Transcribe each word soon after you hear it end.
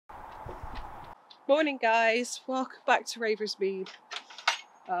Morning guys, welcome back to Ravers Mead.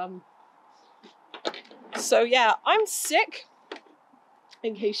 So yeah, I'm sick,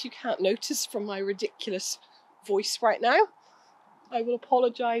 in case you can't notice from my ridiculous voice right now. I will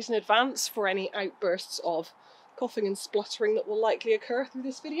apologise in advance for any outbursts of coughing and spluttering that will likely occur through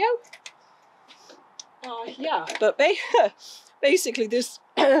this video. Yeah, but basically this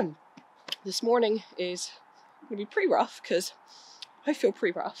this morning is going to be pretty rough because I feel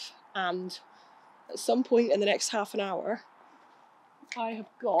pretty rough, and at some point in the next half an hour I have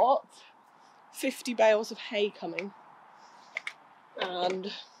got 50 bales of hay coming, and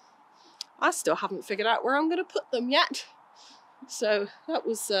I still haven't figured out where I'm going to put them yet. So that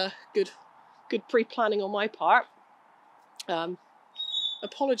was good pre-planning on my part.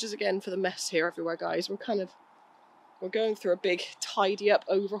 Apologies again for the mess here everywhere, guys. We're going through a big tidy up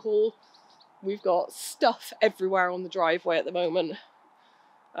overhaul. We've got stuff everywhere on the driveway at the moment.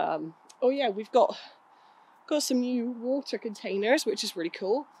 Oh yeah, we've got some new water containers, which is really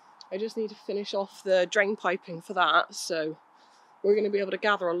cool. I just need to finish off the drain piping for that, so we're going to be able to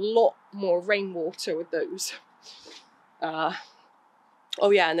gather a lot more rainwater with those. Oh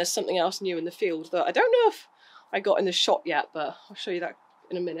yeah, and there's something else new in the field that I don't know if I got in the shot yet, but I'll show you that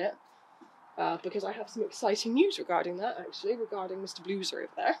in a minute. Because I have some exciting news regarding that, actually, regarding Mr. Blueser over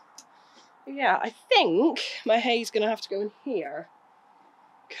there. But yeah, I think my hay's going to have to go in here,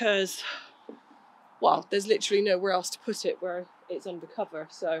 because, well, there's literally nowhere else to put it where it's under cover,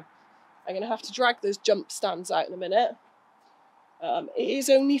 so I'm going to have to drag those jump stands out in a minute. It is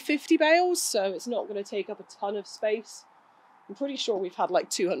only 50 bales, so it's not going to take up a ton of space. I'm pretty sure we've had like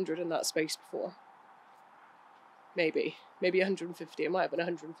 200 in that space before. Maybe 150, it might have been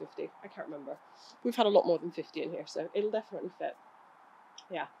 150, I can't remember. We've had a lot more than 50 in here, so it'll definitely fit.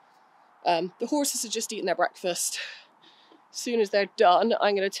 Yeah. The horses are just eating their breakfast. As soon as they're done,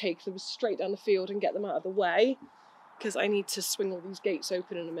 I'm going to take them straight down the field and get them out of the way, because I need to swing all these gates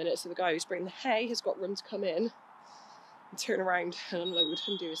open in a minute so the guy who's bringing the hay has got room to come in and turn around and unload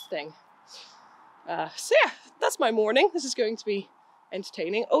and do his thing. So yeah, that's my morning. This is going to be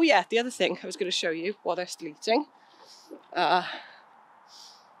entertaining. Oh yeah, the other thing I was going to show you while they're still eating.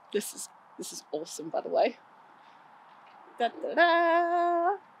 This is awesome, by the way. Da, da,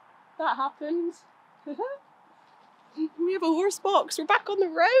 da. That happened. We have a horse box. We're back on the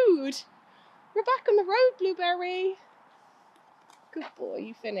road. We're back on the road, Blueberry. Good boy,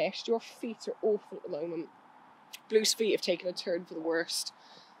 you finished. Your feet are awful at the moment. Blue's feet have taken a turn for the worst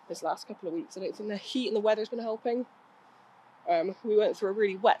this last couple of weeks. I don't think the heat and the weather's been helping. We went through a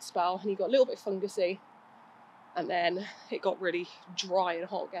really wet spell and he got a little bit fungusy, and then it got really dry and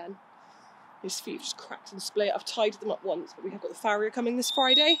hot again. His feet just cracked and split. I've tied them up once, but we have got the farrier coming this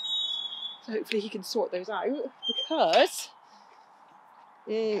Friday, so hopefully he can sort those out, because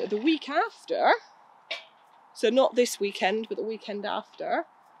the week after, so not this weekend but the weekend after,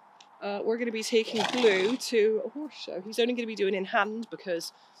 we're going to be taking Blue to a horse show. He's only going to be doing in hand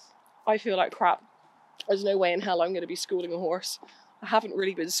because I feel like crap. There's no way in hell I'm going to be schooling a horse. I haven't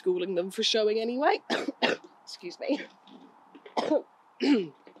really been schooling them for showing anyway. Excuse me.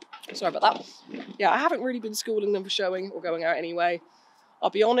 Sorry about that. Yeah, I haven't really been schooling them for showing or going out anyway. I'll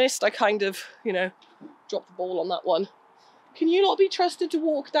be honest, I kind of, dropped the ball on that one. Can you not be trusted to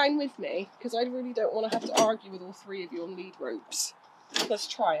walk down with me? Because I really don't want to have to argue with all three of you on lead ropes. Let's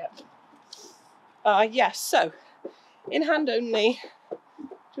try it. Yes, so, in hand only.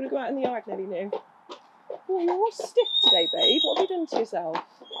 Do you want to go out in the yard, Nelly, now? Oh, you're all stiff today, babe. What have you done to yourself?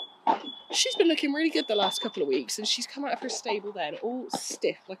 She's been looking really good the last couple of weeks, and she's come out of her stable then, all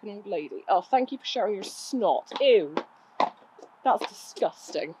stiff like an old lady. Oh, thank you for showing your snot. Ew. That's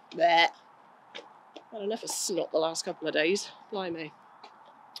disgusting. Blech. Had enough of snot the last couple of days. Blimey.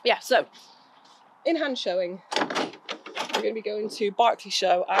 Yeah, so, in hand showing. We're going to be going to Berkeley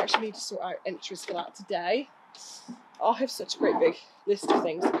Show. I actually need to sort out entries for that today. I have such a great big list of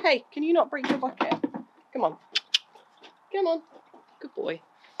things. Hey, can you not break your bucket? Come on. Come on. Good boy.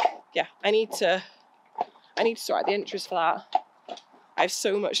 Yeah, I need to sort out the entries for that. I have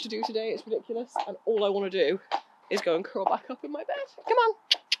so much to do today, it's ridiculous. And all I want to do is go and curl back up in my bed. Come on.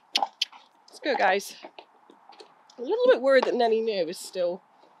 Let's go, guys. I'm a little bit worried that Nelly New is still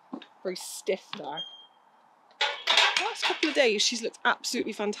very stiff there. The last couple of days she's looked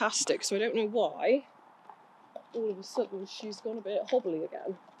absolutely fantastic, so I don't know why all of a sudden she's gone a bit hobbly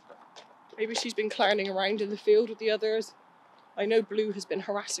again. Maybe she's been clowning around in the field with the others. I know Blue has been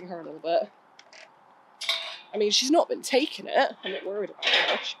harassing her a little bit. I mean, she's not been taking it. I'm not worried about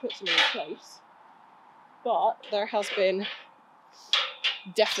her. She puts them in place. But there has been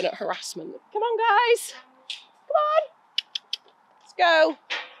definite harassment. Come on, guys. Come on. Let's go.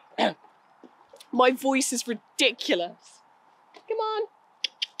 My voice is ridiculous. Come on.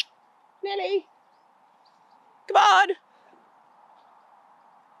 Nelly. Come on.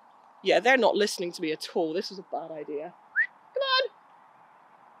 Yeah, they're not listening to me at all. This was a bad idea. Come on.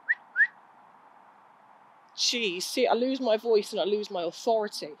 Jeez, see, I lose my voice and I lose my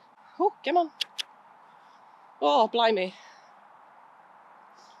authority. Oh, come on. Oh, blimey.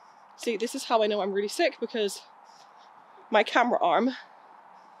 See, this is how I know I'm really sick, because my camera arm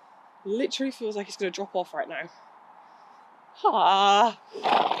literally feels like it's going to drop off right now. Ah.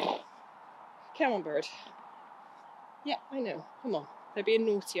 Come on, bird. Yeah, I know. Come on. They're being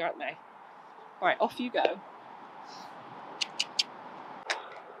naughty, aren't they? Right, off you go.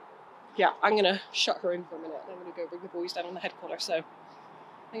 Yeah, I'm going to shut her in for a minute. I'm going to go bring the boys down on the head collar. So I'm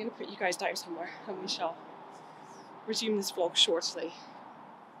going to put you guys down somewhere and we shall resume this vlog shortly.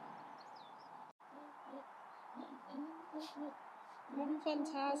 Having fun,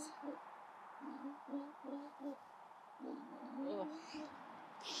 Taz? Oh.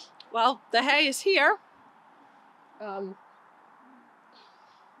 Well, the hay is here.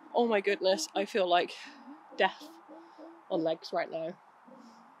 Oh my goodness, I feel like death on legs right now.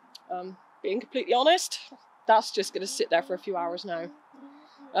 Being completely honest, that's just going to sit there for a few hours now.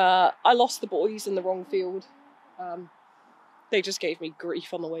 I lost the boys in the wrong field. They just gave me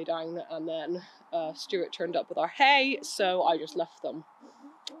grief on the way down, and then Stuart turned up with our hay, so I just left them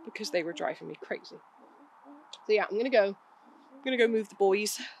because they were driving me crazy. So yeah, I'm gonna go move the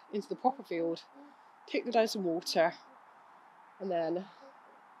boys into the proper field, take them down some water, and then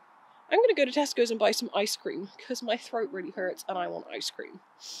I'm gonna go to Tesco's and buy some ice cream because my throat really hurts and I want ice cream.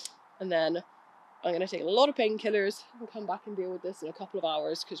 And then I'm gonna take a lot of painkillers and come back and deal with this in a couple of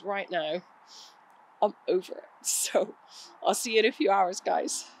hours, because right now I'm over it. So I'll see you in a few hours,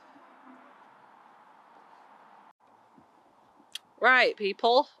 guys. Right,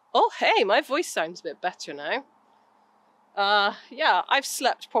 people. Oh, hey, my voice sounds a bit better now. Yeah, I've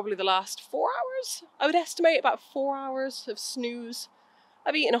slept probably the last 4 hours. I would estimate about 4 hours of snooze.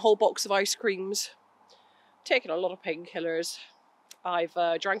 I've eaten a whole box of ice creams, taken a lot of painkillers. I've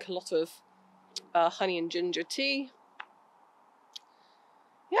drank a lot of honey and ginger tea.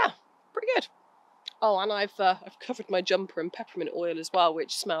 Yeah, pretty good. Oh, and I've covered my jumper in peppermint oil as well,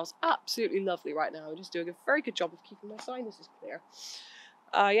 which smells absolutely lovely right now. I'm just doing a very good job of keeping my sinuses clear.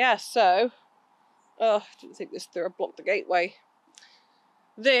 Yeah, so... Oh, I didn't think this through. I blocked the gateway.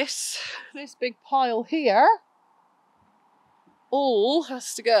 This big pile here all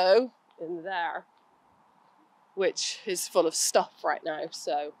has to go in there, which is full of stuff right now.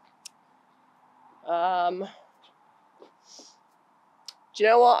 So, do you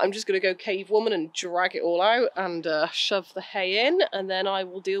know what? I'm just going to go cave woman and drag it all out and shove the hay in, and then I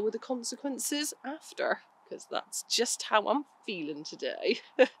will deal with the consequences after, because that's just how I'm feeling today.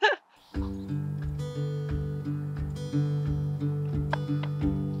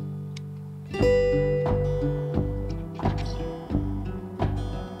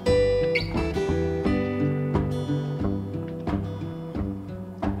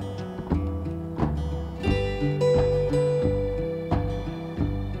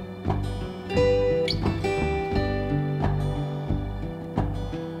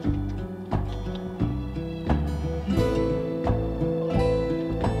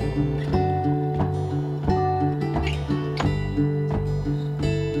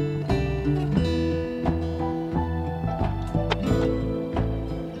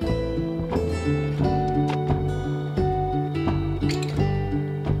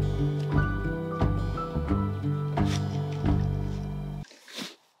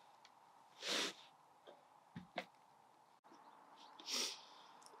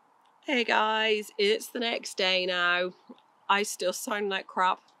 Hey guys, it's the next day now. I still sound like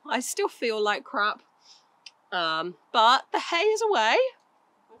crap. I still feel like crap. But the hay is away.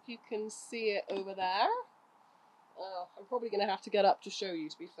 If you can see it over there. I'm probably going to have to get up to show you,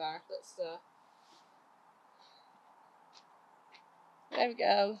 to be fair. There we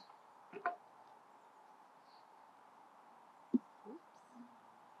go.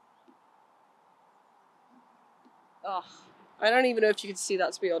 Oh, I don't even know if you can see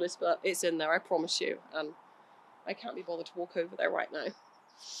that, to be honest, but it's in there, I promise you. And I can't be bothered to walk over there right now.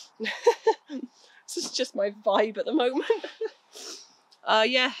 This is just my vibe at the moment.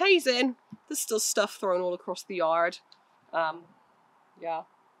 Yeah, hay's in. There's still stuff thrown all across the yard. Yeah.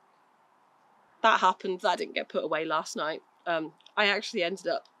 That happened. That didn't get put away last night. I actually ended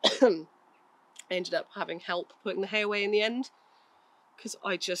up having help putting the hay away in the end, because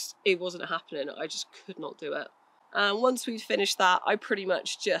it wasn't happening. I just could not do it. Once we'd finished that, I pretty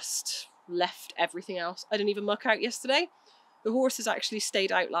much just left everything else. I didn't even muck out yesterday. The horses actually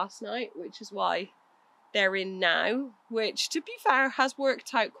stayed out last night, which is why they're in now, which, to be fair, has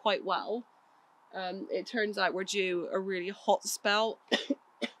worked out quite well. It turns out we're due a really hot spell.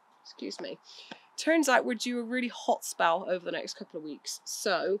 Excuse me. Turns out we're due a really hot spell over the next couple of weeks,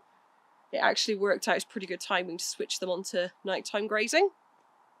 so it actually worked out as pretty good timing to switch them onto nighttime grazing,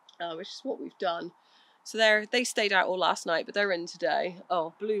 which is what we've done. So they stayed out all last night, but they're in today.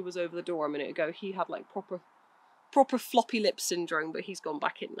 Oh, Blue was over the door a minute ago. He had like proper floppy lip syndrome, but he's gone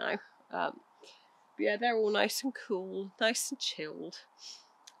back in now. But yeah, they're all nice and cool, nice and chilled.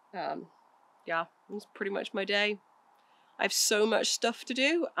 Yeah, that's pretty much my day. I have so much stuff to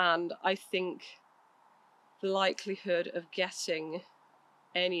do, and I think the likelihood of getting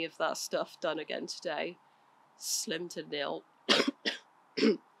any of that stuff done again today, slim to nil.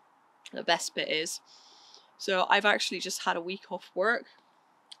 The best bit is, so I've actually just had a week off work,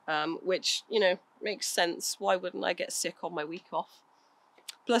 which, you know, makes sense. Why wouldn't I get sick on my week off?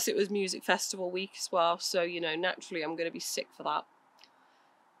 Plus it was music festival week as well, so, you know, naturally I'm going to be sick for that,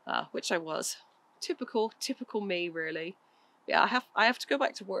 which I was. Typical me, really. Yeah, I have to go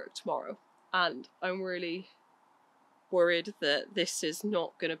back to work tomorrow, and I'm really worried that this is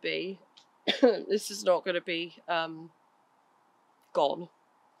not going to be gone.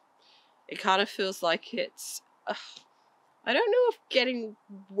 It kind of feels like it's I don't know if getting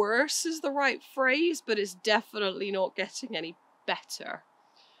worse is the right phrase, but it's definitely not getting any better.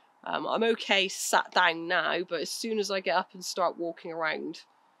 I'm okay sat down now, but as soon as I get up and start walking around,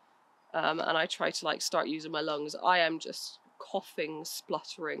 and I try to like start using my lungs, I am just coughing,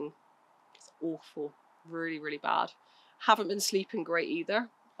 spluttering. It's awful, really, really bad. Haven't been sleeping great either.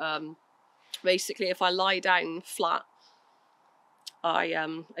 Basically, if I lie down flat,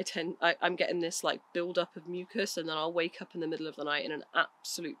 I'm getting this like build up of mucus, and then I'll wake up in the middle of the night in an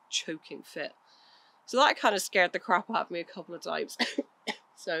absolute choking fit. So that kind of scared the crap out of me a couple of times.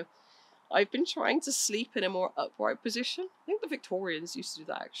 So I've been trying to sleep in a more upright position. I think the Victorians used to do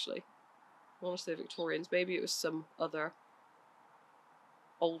that, actually. I want to say Victorians. Maybe it was some other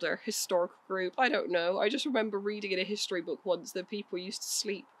older historical group. I don't know. I just remember reading in a history book once that people used to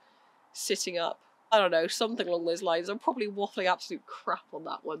sleep sitting up. I don't know, something along those lines. I'm probably waffling absolute crap on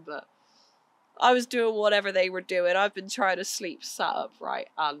that one, but I was doing whatever they were doing. I've been trying to sleep sat upright,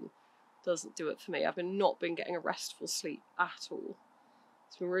 and doesn't do it for me. I've not been getting a restful sleep at all.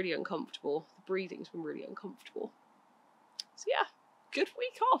 It's been really uncomfortable. The breathing's been really uncomfortable. So yeah, good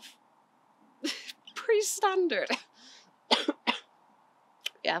week off. Pretty standard.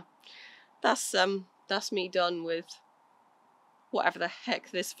 Yeah, that's me done with whatever the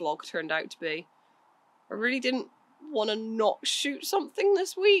heck this vlog turned out to be. I really didn't want to not shoot something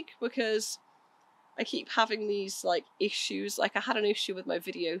this week because I keep having these like issues. Like I had an issue with my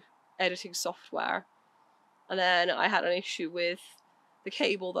video editing software, and then I had an issue with the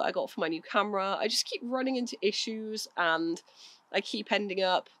cable that I got for my new camera. I just keep running into issues, and I keep ending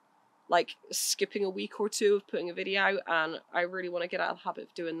up like skipping a week or two of putting a video out, and I really want to get out of the habit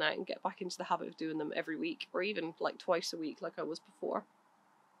of doing that and get back into the habit of doing them every week, or even like twice a week like I was before.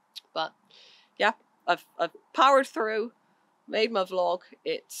 But yeah, I've powered through, made my vlog.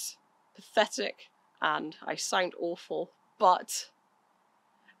 It's pathetic and I sound awful, but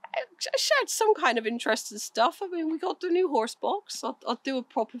I shared some kind of interesting stuff. I mean, we got the new horse box. I'll do a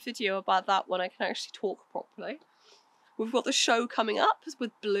proper video about that when I can actually talk properly. We've got the show coming up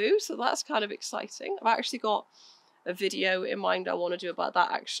with Blue, so that's kind of exciting. I've actually got a video in mind I want to do about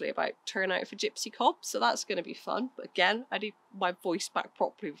that, actually, about turnout for Gypsy Cob, so that's going to be fun. But again, I need my voice back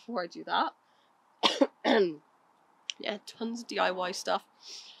properly before I do that. Yeah, tons of DIY stuff.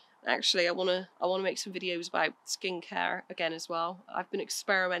 Actually, I want to make some videos about skincare again as well. I've been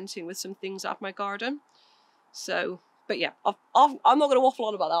experimenting with some things out of my garden. So, but yeah, I'm not going to waffle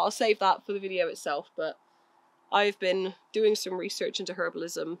on about that. I'll save that for the video itself. But I've been doing some research into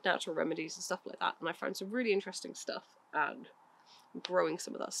herbalism, natural remedies and stuff like that, and I found some really interesting stuff, and I'm growing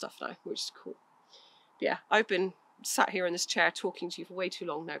some of that stuff now, which is cool. But yeah, I've been sat here in this chair talking to you for way too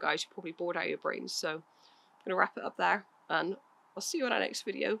long now, guys. You're probably bored out of your brains, so I'm going to wrap it up there, and I'll see you in our next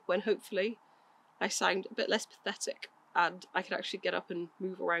video when hopefully I sound a bit less pathetic and I can actually get up and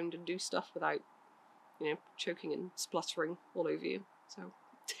move around and do stuff without, you know, choking and spluttering all over you. So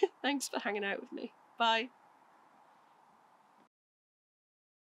thanks for hanging out with me. Bye.